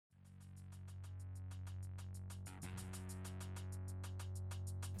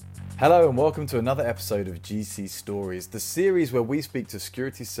Hello and welcome to another episode of GC Stories, the series where we speak to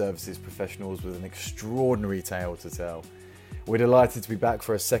security services professionals with an extraordinary tale to tell. We're delighted to be back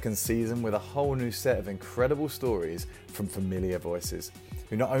for a second season with a whole new set of incredible stories from familiar voices,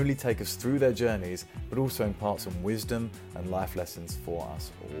 who not only take us through their journeys, but also impart some wisdom and life lessons for us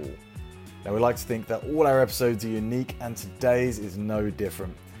all. Now, we like to think that all our episodes are unique, and today's is no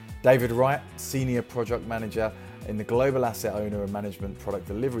different. David Wright, Senior Project Manager in the Global Asset Owner and Management Product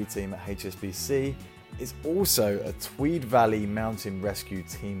Delivery Team at HSBC, is also a Tweed Valley Mountain Rescue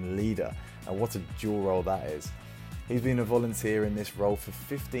Team Leader, and what a dual role that is. He's been a volunteer in this role for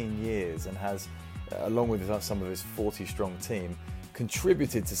 15 years and has, along with some of his 40-strong team,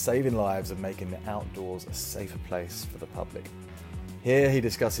 contributed to saving lives and making the outdoors a safer place for the public. Here he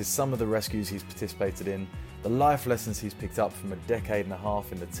discusses some of the rescues he's participated in, the life lessons he's picked up from a decade and a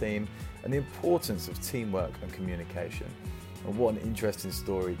half in the team, and the importance of teamwork and communication. And what an interesting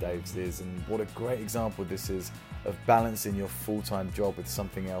story Dave's is, and what a great example this is of balancing your full-time job with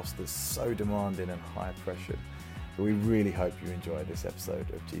something else that's so demanding and high pressure. But we really hope you enjoy this episode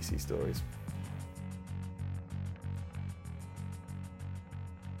of GC Stories.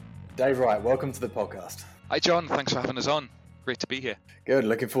 Dave Wright, welcome to the podcast. Hi John, thanks for having us on. Great to be here. Good,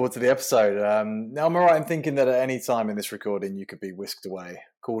 looking forward to the episode. Now, am I right in thinking that at any time in this recording you could be whisked away,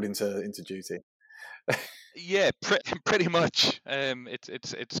 called into duty? Yeah, pretty much.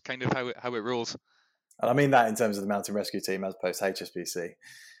 It's kind of how it rolls. And I mean that in terms of the mountain rescue team as opposed to HSBC.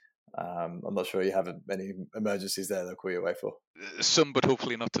 I'm not sure you have any emergencies there they'll call you away for. Some, but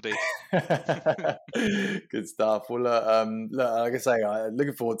hopefully not today. Good stuff. Well, like I say,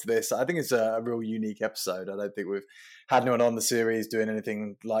 looking forward to this. I think it's a real unique episode. I don't think we've had anyone on the series doing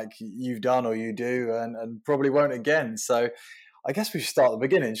anything like you've done or you do, and probably won't again. So I guess we should start at the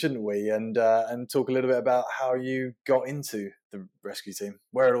beginning, shouldn't we? And talk a little bit about how you got into the rescue team,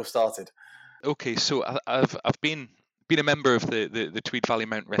 where it all started. Okay, so I've been a member of the Tweed Valley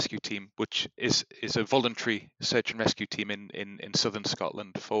Mountain Rescue Team, which is a voluntary search and rescue team in southern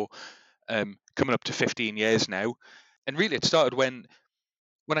Scotland for coming up to 15 years now. And really it started when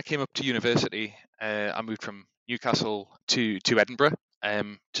I came up to university. I moved from Newcastle to Edinburgh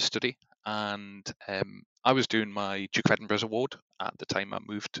to study, and I was doing my Duke of Edinburgh's award at the time I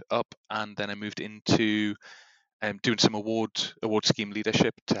moved up, and then I moved into doing some award scheme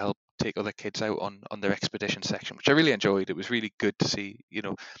leadership to help take other kids out on their expedition section, which I really enjoyed. It was really good to see,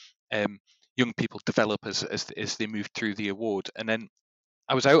 young people develop as they moved through the award. And then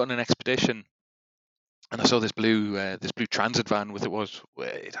I was out on an expedition, and I saw this blue transit van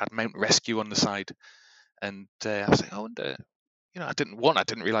it had Mountain Rescue on the side, and I was like, I wonder, I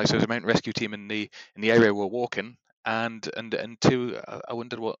didn't realize there was a mountain rescue team in the area we're walking, and two, I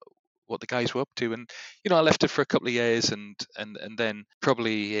wondered what the guys were up to. And I left it for a couple of years, and then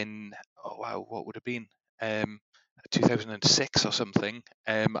probably in what would have been 2006 or something,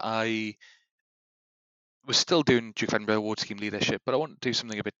 I was still doing Duke of Edinburgh Award Scheme leadership, but I wanted to do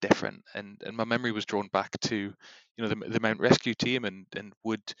something a bit different, and my memory was drawn back to the mountain rescue team, and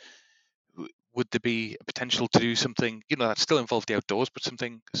would there be a potential to do something that still involved the outdoors, but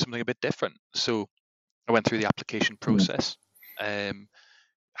something a bit different. So I went through the application process.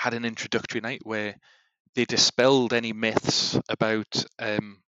 Had an introductory night where they dispelled any myths about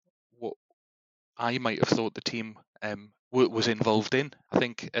what I might have thought the team was involved in. I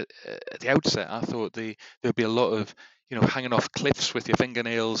think at the outset I thought there'd be a lot of hanging off cliffs with your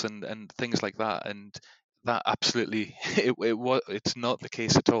fingernails and things like that, and that absolutely it's not the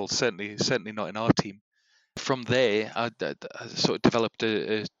case at all. Certainly not in our team. From there, I sort of developed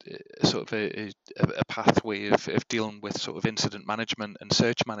a pathway of dealing with sort of incident management and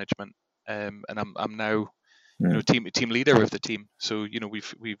search management, and I'm now team leader of the team. So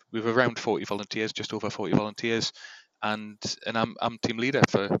we've around 40 volunteers, just over 40 volunteers, and I'm team leader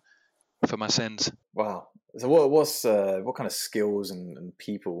for my sins. Wow. So what kind of skills and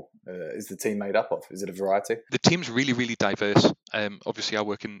people is the team made up of? Is it a variety? The team's really, really diverse. Obviously, I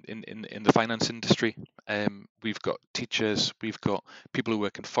work in the finance industry. We've got teachers, we've got people who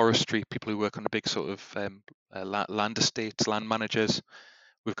work in forestry, people who work on a big sort of land estates, land managers.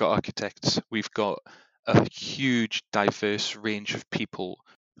 We've got architects. We've got a huge, diverse range of people.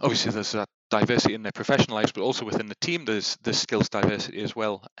 Obviously, there's that diversity in their professional lives, but also within the team, there's skills diversity as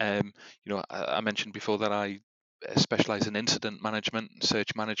well. I mentioned before that I specialize in incident management,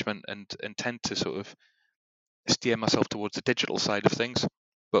 search management, and tend to sort of steer myself towards the digital side of things.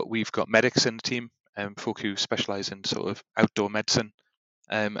 But we've got medics in the team, folk who specialize in sort of outdoor medicine,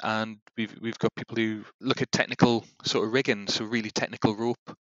 and we've got people who look at technical sort of rigging, so really technical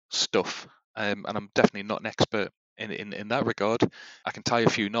rope stuff. And I'm definitely not an expert in that regard. I can tie a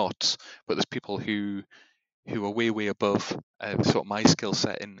few knots, but there's people who are way above sort of my skill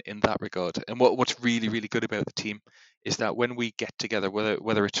set in that regard. And what's really good about the team is that when we get together,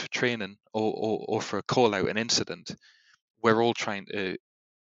 whether it's for training or for a call out, an incident, we're all trying to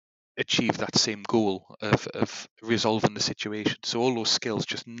achieve that same goal of resolving the situation. So all those skills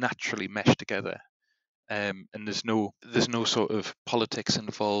just naturally mesh together. And there's no sort of politics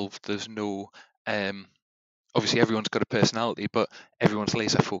involved. There's no obviously everyone's got a personality, but everyone's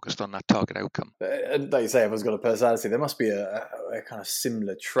laser focused on that target outcome. Like you say, everyone's got a personality. There must be a kind of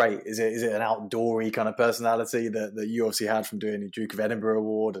similar trait. Is it an outdoorsy kind of personality that you obviously had from doing the Duke of Edinburgh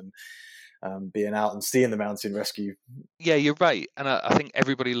Award and being out and seeing the mountain rescue? Yeah, you're right, and I think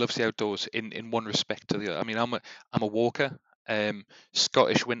everybody loves the outdoors in one respect or the other. I mean, I'm a walker.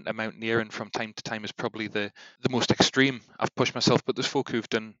 Scottish winter mountaineering from time to time is probably the most extreme I've pushed myself. But there's folk who've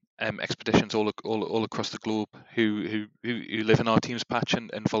done expeditions all across the globe who live in our team's patch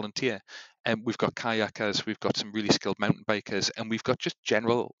and volunteer. And we've got kayakers, we've got some really skilled mountain bikers, and we've got just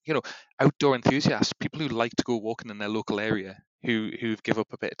general, outdoor enthusiasts, people who like to go walking in their local area who give up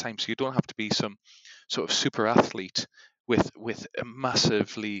a bit of time. So you don't have to be some sort of super athlete with a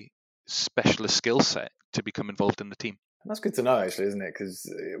massively specialist skill set to become involved in the team. That's good to know, actually, isn't it? Because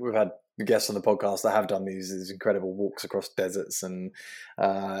we've had guests on the podcast that have done these incredible walks across deserts and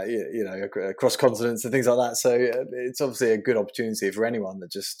across continents and things like that. So it's obviously a good opportunity for anyone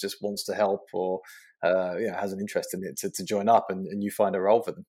that just wants to help or has an interest in it to join up and you find a role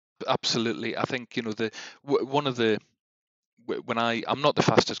for them. Absolutely, I think when I'm not the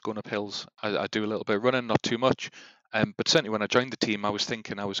fastest going up hills. I do a little bit of running, not too much. But certainly when I joined the team, I was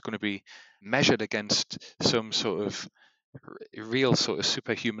thinking I was going to be measured against some sort of real sort of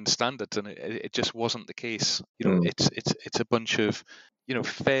superhuman standards, and it just wasn't the case. It's a bunch of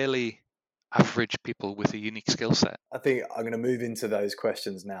fairly average people with a unique skill set. I think I'm going to move into those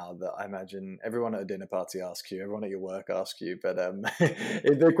questions now that I imagine everyone at a dinner party asks you, everyone at your work asks you, but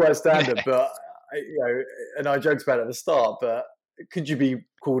they're quite standard. But and I joked about it at the start, but could you be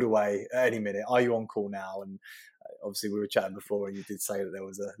called away at any minute? Are you on call now? And obviously we were chatting before and you did say that there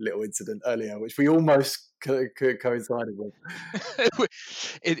was a little incident earlier, which we almost coincided with.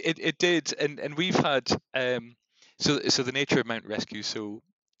 It did. And we've had, so the nature of mountain rescue. So,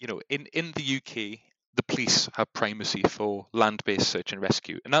 in the UK, the police have primacy for land-based search and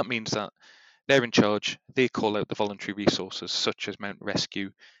rescue. And that means that they're in charge. They call out the voluntary resources such as mountain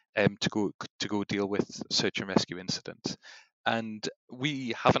rescue to go deal with search and rescue incidents. And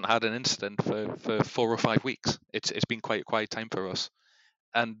we haven't had an incident for 4 or 5 weeks. It's been quite a quiet time for us.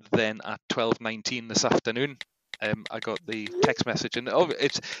 And then at 12:19 this afternoon, I got the text message, and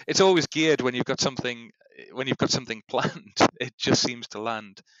it's always geared when you've got something planned. It just seems to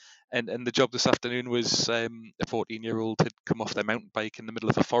land. And the job this afternoon was a 14-year-old had come off their mountain bike in the middle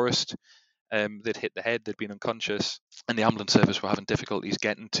of a forest. They'd hit the head, they'd been unconscious, and the ambulance service were having difficulties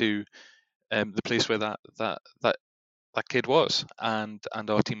getting to the place where that kid was, and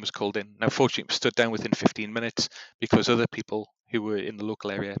our team was called in. Now, fortunately, it stood down within 15 minutes because other people who were in the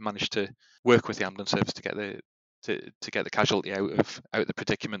local area managed to work with the ambulance service to get the casualty out of the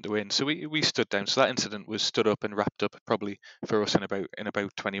predicament they were in. So we stood down. So that incident was stood up and wrapped up probably for us in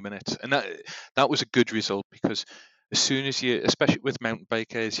about 20 minutes, and that was a good result because as soon as you, especially with mountain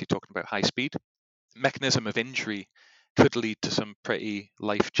bikers, you're talking about high speed. Mechanism of injury could lead to some pretty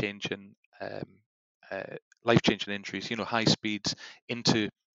life-changing injuries, high speeds into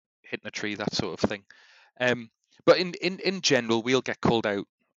hitting a tree, that sort of thing. But in general, we'll get called out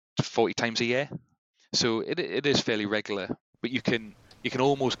 40 times a year, so it is fairly regular. But you can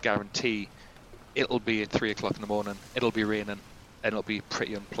almost guarantee it'll be at 3 o'clock in the morning, it'll be raining, and it'll be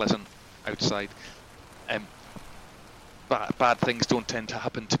pretty unpleasant outside. Bad things don't tend to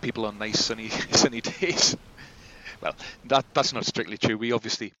happen to people on nice sunny days. Well, that's not strictly true. We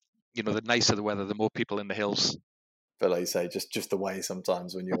obviously, the nicer the weather, the more people in the hills. But like you say, just the way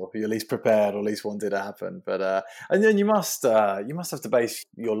sometimes when you're least prepared or least wanted to happen. But and then you must have to base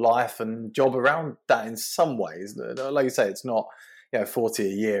your life and job around that in some ways. Like you say, it's not 40 a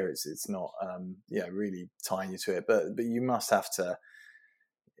year. It's not really tying you to it. But you must have to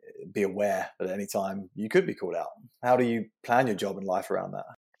be aware that at any time you could be called out. How do you plan your job and life around that?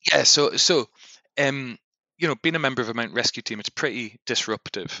 Yeah, so being a member of a mountain rescue team, it's pretty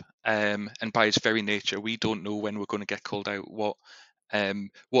disruptive, and by its very nature, we don't know when we're going to get called out, what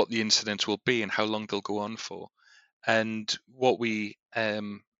the incidents will be, and how long they'll go on for. And what we,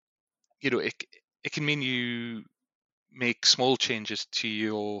 it can mean you make small changes to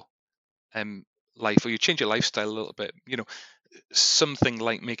your life, or you change your lifestyle a little bit. Something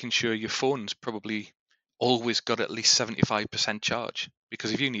like making sure your phone's probably always got at least 75% charge,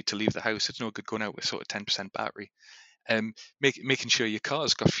 because if you need to leave the house, it's no good going out with sort of 10% battery. Making sure your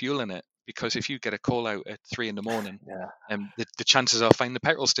car's got fuel in it, because if you get a call out at 3 in the morning, Yeah. the chances are finding the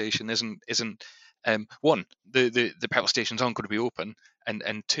petrol station isn't one, the petrol stations aren't going to be open,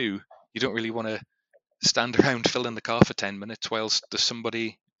 and two, you don't really want to stand around filling the car for 10 minutes whilst there's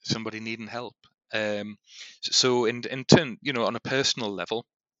somebody needing help. So in turn, on a personal level,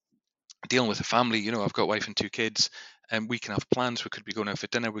 dealing with a family, I've got a wife and 2 kids, and we can have plans. We could be going out for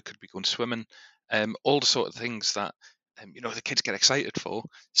dinner, we could be going swimming, all the sort of things that the kids get excited for.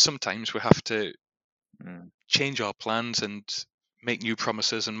 Sometimes we have to change our plans and make new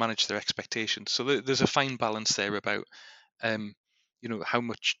promises and manage their expectations. So there's a fine balance there about how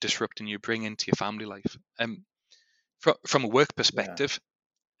much disrupting you bring into your family life. From a work Yeah. perspective,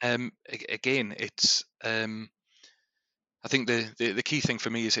 again, it's I think the key thing for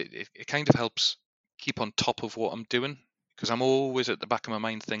me is it kind of helps keep on top of what I'm doing, because I'm always at the back of my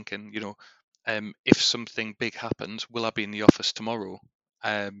mind thinking, if something big happens, will I be in the office tomorrow?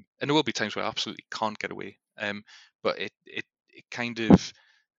 And there will be times where I absolutely can't get away. But it kind of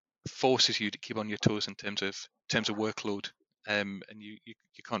forces you to keep on your toes in terms of workload. And you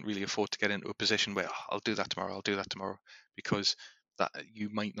can't really afford to get into a position where, "Oh, I'll do that tomorrow," because that you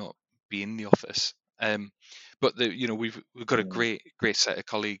might not be in the office. But we've got a great set of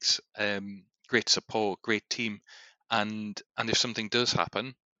colleagues, great support, great team, and if something does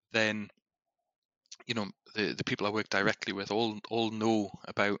happen, then the people I work directly with all know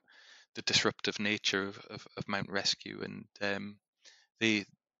about the disruptive nature of Mountain Rescue, and they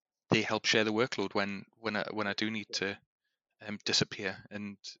they help share the workload when I do need to disappear,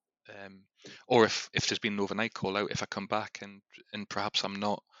 and or if there's been an overnight call out, if I come back and perhaps I'm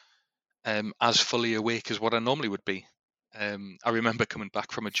not as fully awake as what I normally would be. I remember coming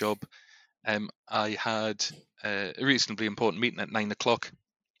back from a job. I had a reasonably important meeting at 9 o'clock.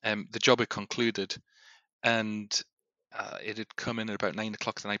 The job had concluded, and it had come in at about 9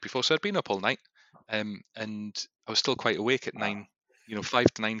 o'clock the night before, so I'd been up all night, and I was still quite awake at 9.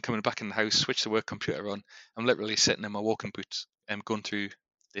 5 to 9, coming back in the house, switch the work computer on. I'm literally sitting in my walking boots, going through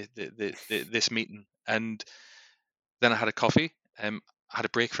this meeting, and then I had a coffee, I had a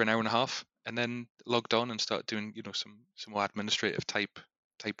break for an hour and a half, and then logged on and started doing some more administrative type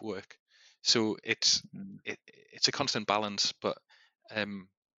work. So it's a constant balance, but um,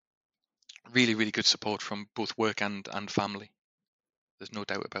 really, really good support from both work and family. There's no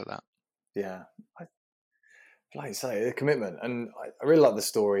doubt about that. Yeah. Like you say, a commitment, and I really like the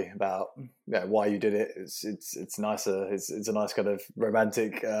story about why you did it. It's nicer. It's a nice kind of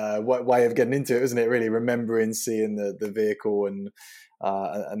romantic way of getting into it, isn't it? Really remembering seeing the vehicle and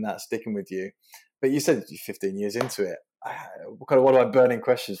that sticking with you. But you said you're 15 years into it. One of my burning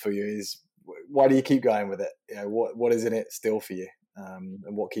questions for you is, why do you keep going with it? What is in it still for you,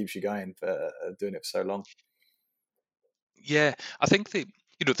 and what keeps you going for doing it for so long? Yeah, I think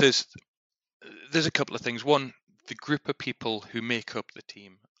there's a couple of things. One, the group of people who make up the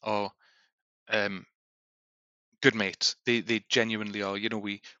team are good mates. They genuinely are.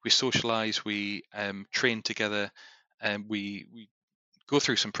 We socialize, we train together, and we go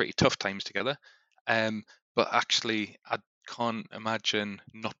through some pretty tough times together. But actually, I can't imagine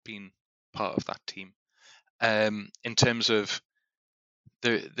not being part of that team. In terms of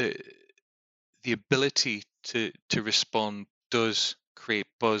the the ability to respond does create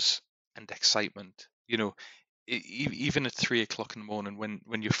buzz and excitement. Even at 3 o'clock in the morning,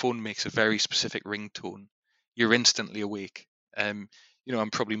 when your phone makes a very specific ringtone, you're instantly awake. I'm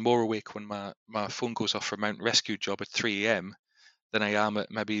probably more awake when my phone goes off for a mountain rescue job at 3 a.m. than I am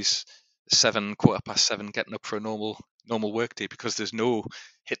at maybe 7, quarter past 7, getting up for a normal work day, because there's no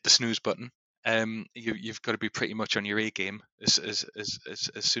hit the snooze button. You've got to be pretty much on your A game as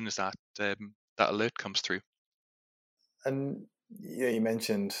soon as that alert comes through. And you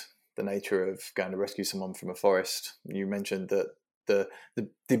mentioned the nature of going to rescue someone from a forest. You mentioned that the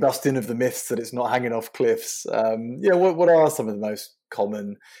debusting of the myths that it's not hanging off cliffs. What are some of the most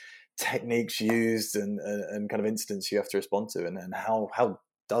common techniques used and kind of incidents you have to respond to, and how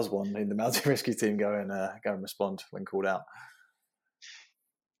does one in the mountain rescue team go and respond when called out?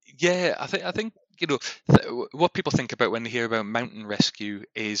 Yeah, I think what people think about when they hear about mountain rescue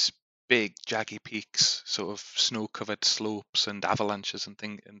is big jaggy peaks, sort of snow-covered slopes and avalanches and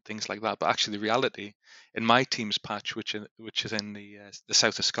things like that. But actually, the reality in my team's patch, which is in the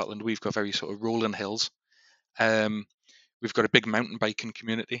south of Scotland, we've got very sort of rolling hills. We've got a big mountain biking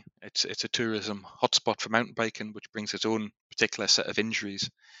community. It's a tourism hotspot for mountain biking, which brings its own particular set of injuries.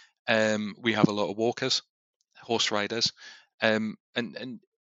 We have a lot of walkers, horse riders, and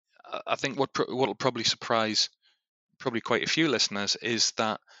I think what will probably surprise quite a few listeners is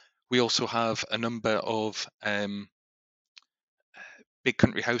that we also have a number of big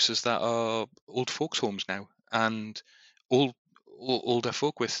country houses that are old folks' homes now, and old older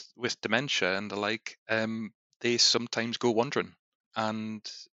folk with dementia and the like. They sometimes go wandering, and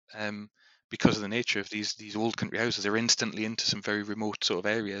um, because of the nature of these old country houses, they're instantly into some very remote sort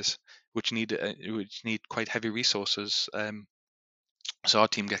of areas which need quite heavy resources. So our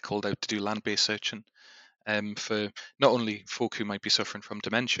team get called out to do land-based searching for not only folk who might be suffering from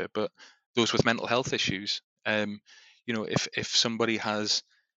dementia, but those with mental health issues. If somebody has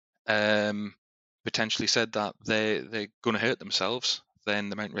potentially said that they're going to hurt themselves, then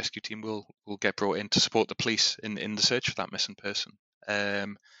the mountain rescue team will get brought in to support the police in the search for that missing person.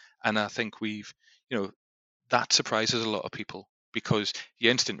 And I think that surprises a lot of people, because the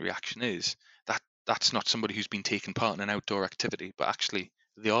instant reaction is that that's not somebody who's been taking part in an outdoor activity, but actually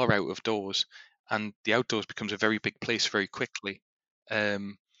they are out of doors, and the outdoors becomes a very big place very quickly.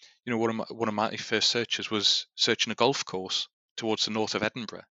 One of my first searches was searching a golf course towards the north of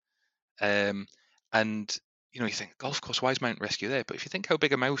Edinburgh, um, and you think golf course, why is mountain rescue there? But if you think how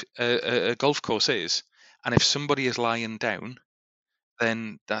big a golf course is, and if somebody is lying down,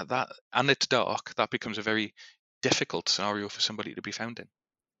 then that and it's dark, that becomes a very difficult scenario for somebody to be found in.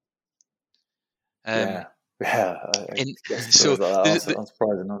 Yeah, I In guess so stories like that the, are the,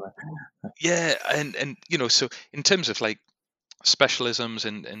 unsurprising, aren't they? yeah, and so in terms of like specialisms,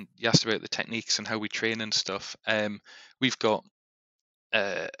 and you asked about the techniques and how we train and stuff, we've got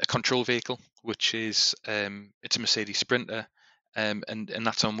a control vehicle, which is it's a Mercedes Sprinter, and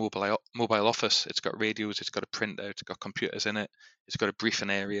that's our mobile office. It's got radios, it's got a printer, it's got computers in it, it's got a briefing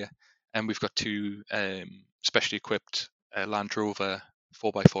area, and we've got two specially equipped Land Rover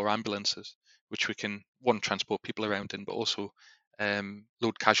 4x4 ambulances, which we can transport people around in, but also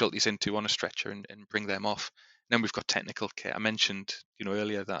load casualties into on a stretcher and bring them off. And then we've got technical kit. I mentioned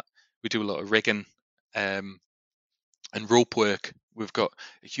earlier that we do a lot of rigging. And rope work. We've got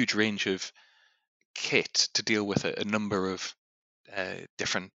a huge range of kit to deal with a number of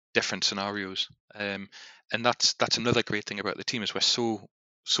different scenarios, and that's another great thing about the team, is we're so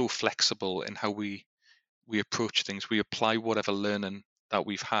flexible in how we approach things. We apply whatever learning that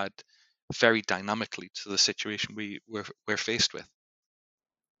we've had very dynamically to the situation we're faced with.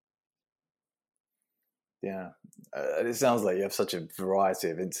 Yeah, it sounds like you have such a variety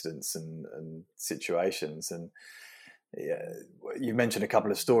of incidents and situations, and yeah, you mentioned a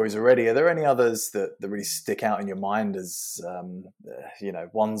couple of stories already. Are there any others that really stick out in your mind as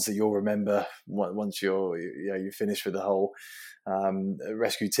ones that you'll remember once you finish with the whole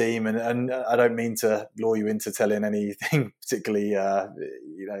rescue team? And I don't mean to lure you into telling anything particularly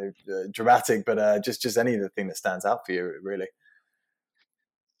dramatic, but just anything that stands out for you, really.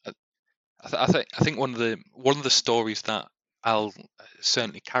 I think one of the stories that I'll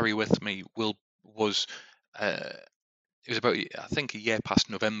certainly carry with me was it was about, I think, a year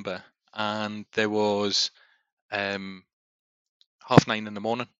past November, and there was 9:30 in the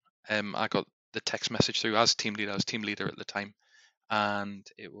morning. I got the text message through as team leader. I was team leader at the time, and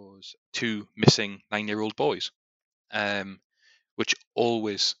it was two missing 9-year-old boys, which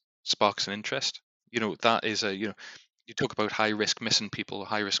always sparks an interest. That is you talk about high risk missing people,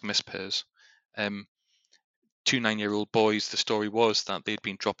 high risk mispairs. Two 9-year-old boys. The story was that they'd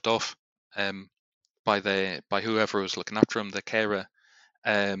been dropped off by whoever was looking after them, the carer,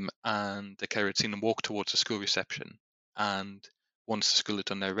 and the carer had seen them walk towards the school reception. And once the school had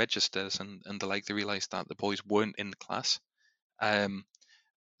done their registers and the like, they realised that the boys weren't in the class. The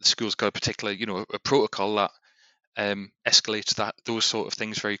school's got a particular, a protocol that escalates those sort of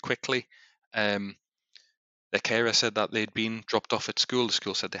things very quickly. The carer said that they'd been dropped off at school. The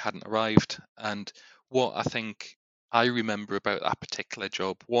school said they hadn't arrived. And what I think I remember about that particular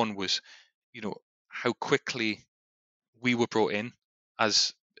job, one was, how quickly we were brought in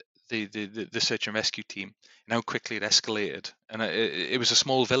as the search and rescue team, and how quickly it escalated. And it was a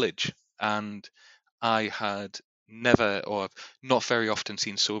small village, and I had never, or not very often,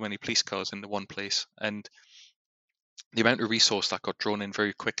 seen so many police cars in the one place. And the amount of resource that got drawn in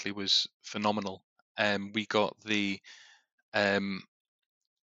very quickly was phenomenal. We got a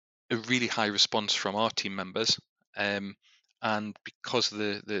really high response from our team members, and because of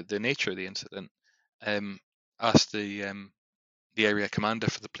the nature of the incident, asked the area commander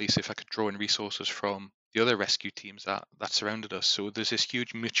for the police if I could draw in resources from the other rescue teams that surrounded us. So there's this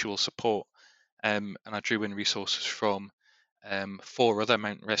huge mutual support, and I drew in resources from three other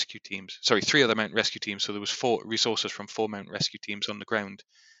mountain rescue teams. So there was 4 resources from 4 mountain rescue teams on the ground,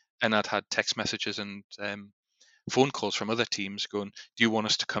 and I'd had text messages and phone calls from other teams going, "Do you want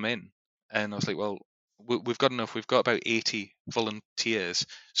us to come in?" And I was like, "Well, we've got enough. We've got about 80 volunteers.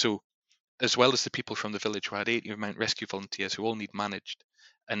 So as well as the people from the village, we had 80 Mount Rescue volunteers who all need managed,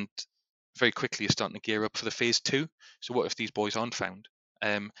 and very quickly you're starting to gear up for the phase 2. So what if these boys aren't found?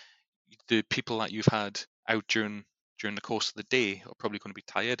 The people that you've had out during the course of the day are probably going to be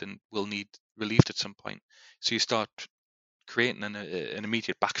tired and will need relieved at some point. So you start creating an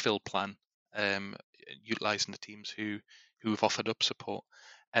immediate backfill plan, utilizing the teams who have offered up support.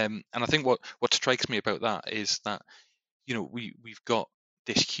 And I think what strikes me about that is that we've got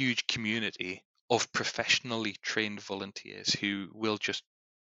this huge community of professionally trained volunteers who will just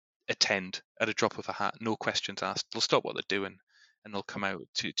attend at a drop of a hat, no questions asked. They'll stop what they're doing and they'll come out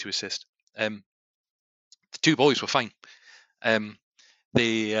to assist. The 2 boys were fine.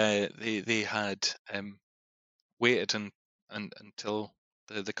 They had waited until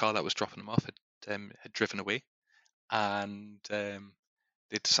the car that was dropping them off had driven away, and they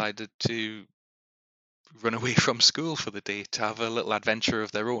decided to run away from school for the day to have a little adventure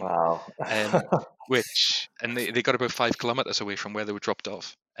of their own. Wow. They got about 5 kilometers away from where they were dropped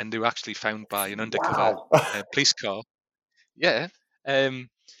off, and they were actually found by an undercover police car. Yeah.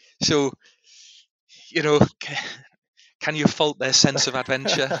 So, can you fault their sense of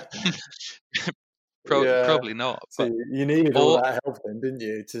adventure? Probably not. So you needed all that help then, didn't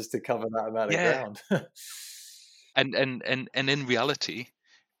you, just to cover that amount of ground? And in reality,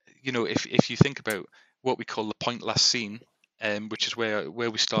 if you think about what we call the point last seen, which is where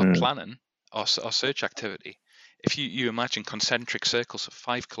we start planning our search activity. If you imagine concentric circles of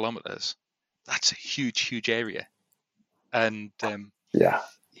 5 kilometers, that's a huge area, and the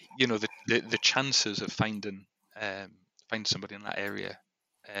chances of finding somebody in that area,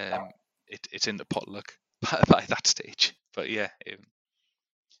 it's in the potluck by that stage. But yeah, a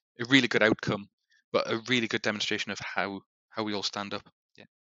really good outcome, but a really good demonstration of how we all stand up.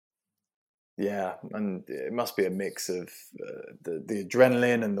 Yeah, and it must be a mix of the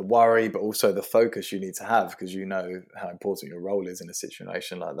adrenaline and the worry, but also the focus you need to have, because you know how important your role is in a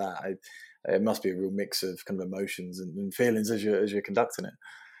situation like that. It must be a real mix of kind of emotions and feelings as you're conducting it.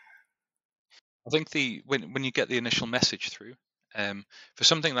 I think when you get the initial message through, for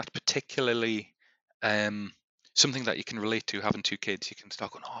something that's particularly something that you can relate to, having 2 kids, you can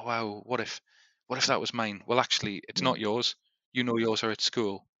start going, "Oh wow, what if that was mine?" Well, actually, it's not yours. You know yours are at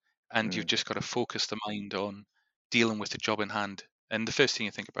school, and you've just got to focus the mind on dealing with the job in hand. And the first thing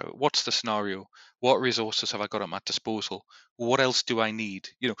you think about, what's the scenario? What resources have I got at my disposal? What else do I need?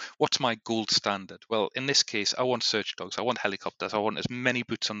 What's my gold standard? Well, in this case, I want search dogs. I want helicopters. I want as many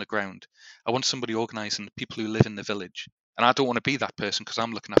boots on the ground. I want somebody organising the people who live in the village. And I don't want to be that person because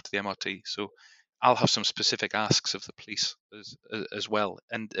I'm looking after the MRT. So I'll have some specific asks of the police as well.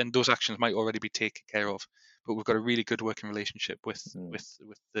 And those actions might already be taken care of. But we've got a really good working relationship with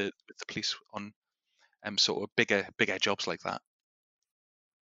the police on sort of bigger jobs like that.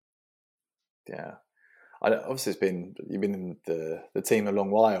 Yeah, obviously you've been in the team a long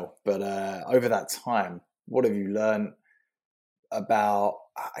while, but over that time, what have you learned about,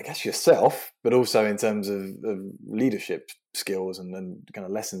 I guess, yourself, but also in terms of leadership skills and kind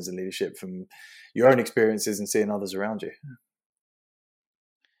of lessons in leadership from your own experiences and seeing others around you?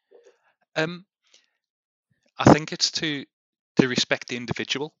 I think it's to respect the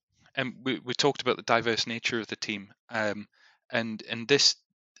individual, and we talked about the diverse nature of the team, and this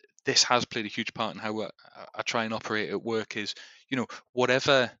has played a huge part in how I try and operate at work. Is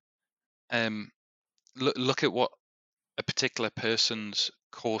whatever, look at what a particular person's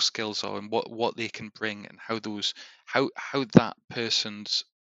core skills are and what they can bring, and how that person's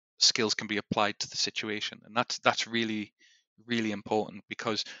skills can be applied to the situation, and that's really important,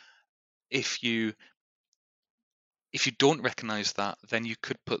 because if you don't recognize that, then you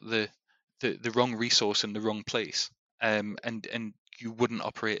could put the wrong resource in the wrong place, and you wouldn't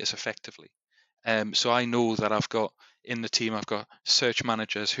operate as effectively. So I know that I've got search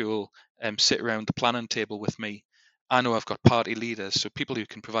managers who will sit around the planning table with me. I know I've got party leaders, so people who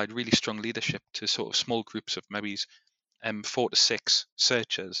can provide really strong leadership to sort of small groups of maybe 4 to 6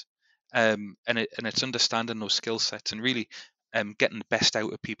 searchers, and it's understanding those skill sets and really getting the best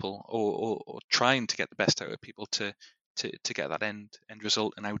out of people, or trying to get the best out of people to get that end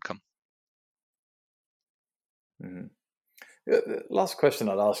result and outcome. Mm-hmm. The last question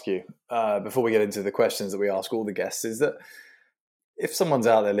I'd ask you before we get into the questions that we ask all the guests is that if someone's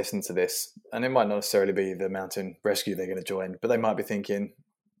out there listening to this, and it might not necessarily be the mountain rescue they're going to join, but they might be thinking,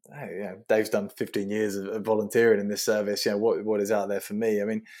 hey, Dave's done 15 years of volunteering in this service. What is out there for me? I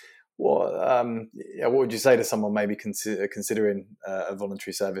mean, what would you say to someone maybe considering a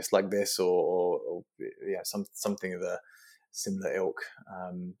voluntary service like this, or something of a similar ilk?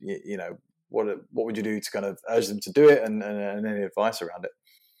 What would you do to kind of urge them to do it, and any advice around it?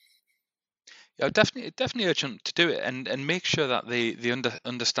 Yeah, definitely urge them to do it, and make sure that they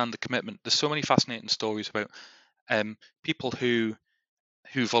understand the commitment. There's so many fascinating stories about people who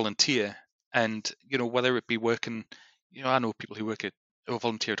volunteer, and whether it be working, I know people who work at or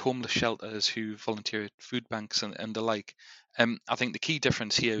volunteer at homeless shelters, who volunteer at food banks and the like. I think the key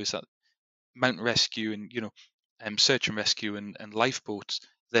difference here is that mountain rescue and search and rescue and lifeboats,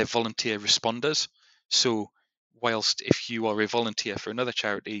 they're volunteer responders. So whilst if you are a volunteer for another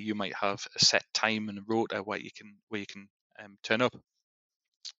charity, you might have a set time and a rota where you can turn up.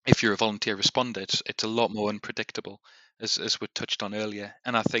 If you're a volunteer responder, it's a lot more unpredictable, as we touched on earlier.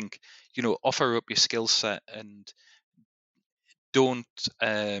 And I think offer up your skill set, and don't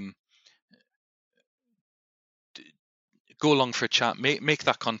go along for a chat. Make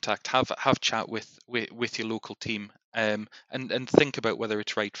that contact. Have chat with your local team, and think about whether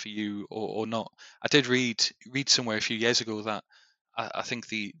it's right for you or not. I did read somewhere a few years ago that I think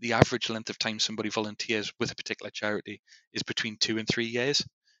the average length of time somebody volunteers with a particular charity is between 2 and 3 years.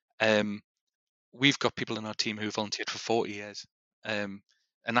 We've got people in our team who volunteered for 40 years, and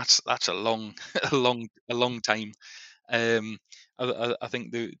that's a long a long time. I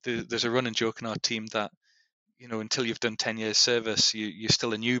think there's a running joke in our team that until you've done 10 years service, you're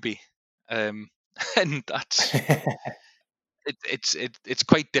still a newbie, and that's it's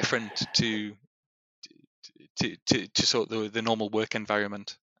quite different to sort of the normal work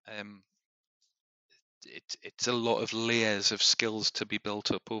environment. It's a lot of layers of skills to be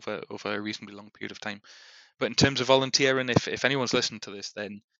built up over a reasonably long period of time. But in terms of volunteering, if anyone's listening to this,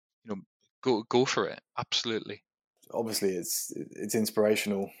 then go for it. Absolutely. Obviously, it's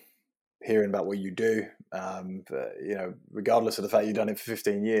inspirational hearing about what you do, but, regardless of the fact you've done it for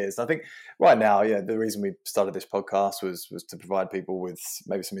 15 years. And I think right now, the reason we started this podcast was to provide people with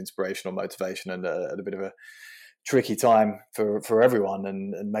maybe some inspirational motivation, and at a bit of a tricky time for everyone,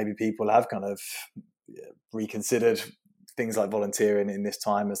 and maybe people have kind of reconsidered things like volunteering in this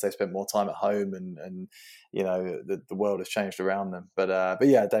time as they spent more time at home, and the world has changed around them. But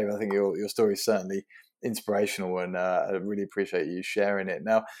yeah, Dave, I think your story is certainly inspirational, and I really appreciate you sharing it.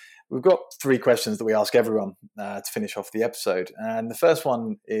 Now, we've got 3 questions that we ask everyone to finish off the episode, and the first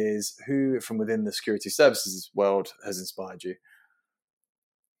one is, who from within the security services world has inspired you?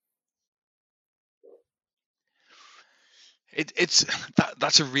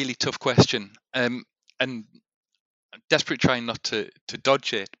 That's a really tough question, and I'm desperately trying not to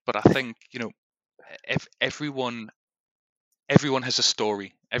dodge it, but I think if everyone has a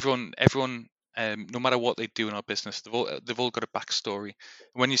story. Everyone no matter what they do in our business, they've all got a backstory.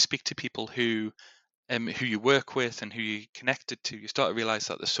 When you speak to people who you work with and who you connected to, you start to realize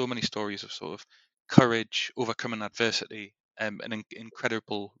that there's so many stories of sort of courage, overcoming adversity, and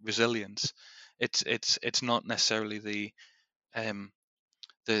incredible resilience. It's not necessarily the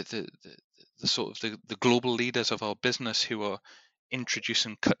sort of the global leaders of our business who are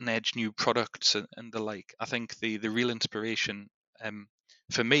introducing cutting edge new products and the like. I think the real inspiration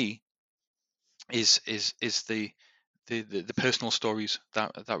for me is the personal stories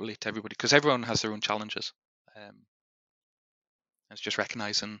that relate to everybody, because everyone has their own challenges. It's just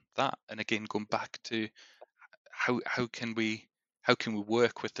recognizing that, and again going back to how can we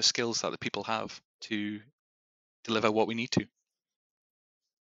work with the skills that the people have to deliver what we need to.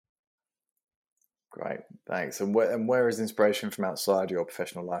 Great, thanks. And where has inspiration from outside your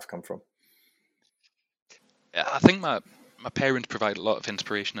professional life come from? I think my parents provided a lot of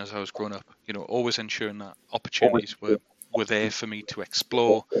inspiration as I was growing up. Always ensuring that opportunities were there for me to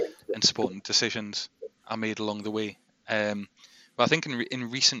explore, and supporting decisions I made along the way. But I think in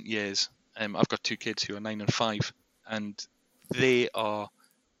recent years, I've got 2 kids who are 9 and 5, and they are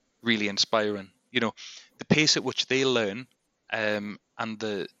really inspiring. The pace at which they learn, and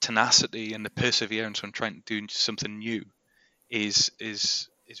the tenacity and the perseverance when trying to do something new is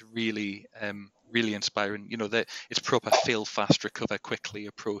really really inspiring. That it's proper fail fast, recover quickly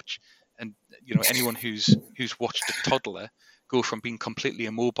approach. And anyone who's watched a toddler go from being completely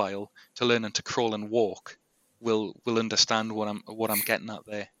immobile to learning to crawl and walk will understand what I'm getting at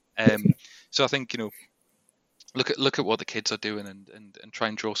there. So I think look at what the kids are doing, and try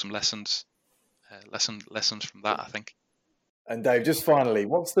and draw some lessons from that, I think. And Dave, just finally,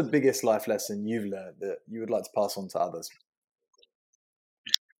 what's the biggest life lesson you've learned that you would like to pass on to others?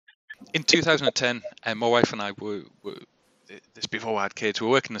 In 2010, my wife and I were this before I had kids. We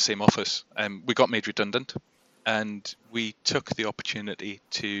were working in the same office. We got made redundant, and we took the opportunity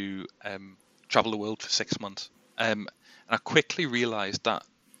to travel the world for 6 months. And I quickly realised that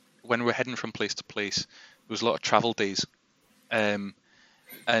when we're heading from place to place, there was a lot of travel days, and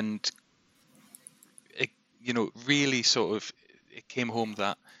it, really sort of it came home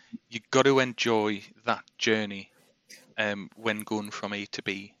that you got to enjoy that journey when going from A to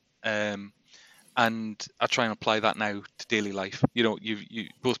B. And I try and apply that now to daily life. You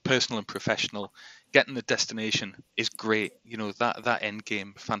both personal and professional. Getting the destination is great. That end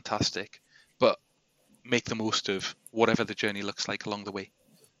game, fantastic. But make the most of whatever the journey looks like along the way.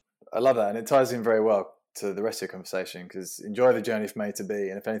 I love that, and it ties in very well to the rest of your conversation, because enjoy the journey from A to B,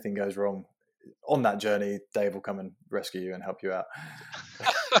 and if anything goes wrong on that journey, Dave will come and rescue you and help you out.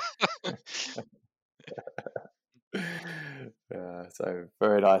 So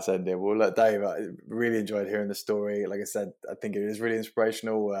very nice ending. Well, look, Dave, I really enjoyed hearing the story. Like I said, I think it is really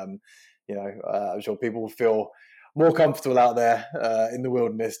inspirational. I'm sure people will feel more comfortable out there in the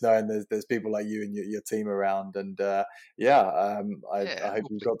wilderness, knowing there's people like you and your team around. And I hope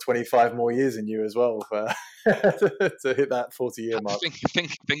you've got 25 more years in you as well to hit that 40-year mark.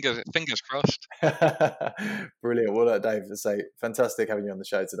 Fingers crossed. Brilliant. Well, Dave, to say fantastic having you on the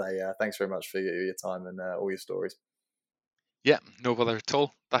show today. Thanks very much for your time and all your stories. Yeah, no bother at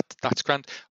all. That's grand.